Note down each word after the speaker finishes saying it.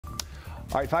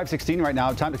All right, 5:16 right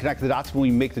now. Time to connect the dots when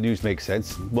we make the news make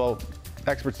sense. Well,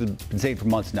 experts have been saying for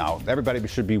months now, everybody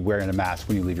should be wearing a mask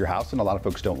when you leave your house, and a lot of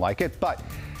folks don't like it. But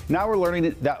now we're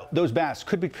learning that those masks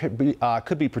could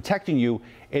be protecting you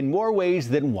in more ways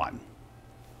than one.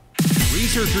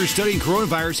 Researchers studying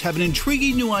coronavirus have an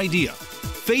intriguing new idea.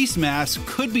 Face masks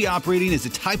could be operating as a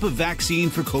type of vaccine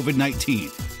for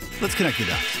COVID-19. Let's connect the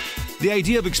dots. The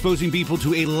idea of exposing people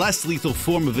to a less lethal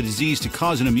form of a disease to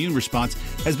cause an immune response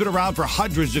has been around for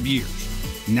hundreds of years.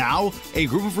 Now, a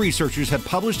group of researchers have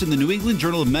published in the New England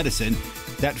Journal of Medicine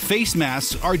that face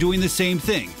masks are doing the same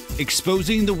thing,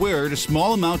 exposing the wearer to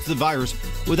small amounts of the virus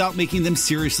without making them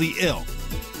seriously ill.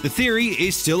 The theory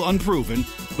is still unproven,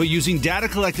 but using data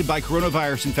collected by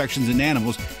coronavirus infections in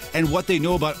animals and what they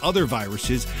know about other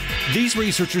viruses, these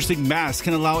researchers think masks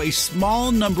can allow a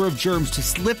small number of germs to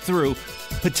slip through,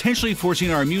 potentially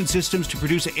forcing our immune systems to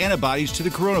produce antibodies to the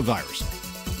coronavirus.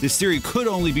 This theory could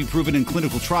only be proven in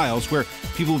clinical trials where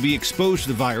people will be exposed to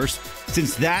the virus.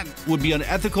 Since that would be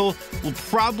unethical, we'll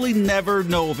probably never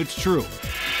know if it's true.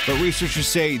 But researchers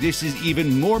say this is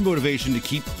even more motivation to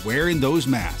keep wearing those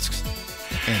masks.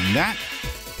 And that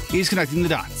is connecting the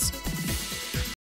dots.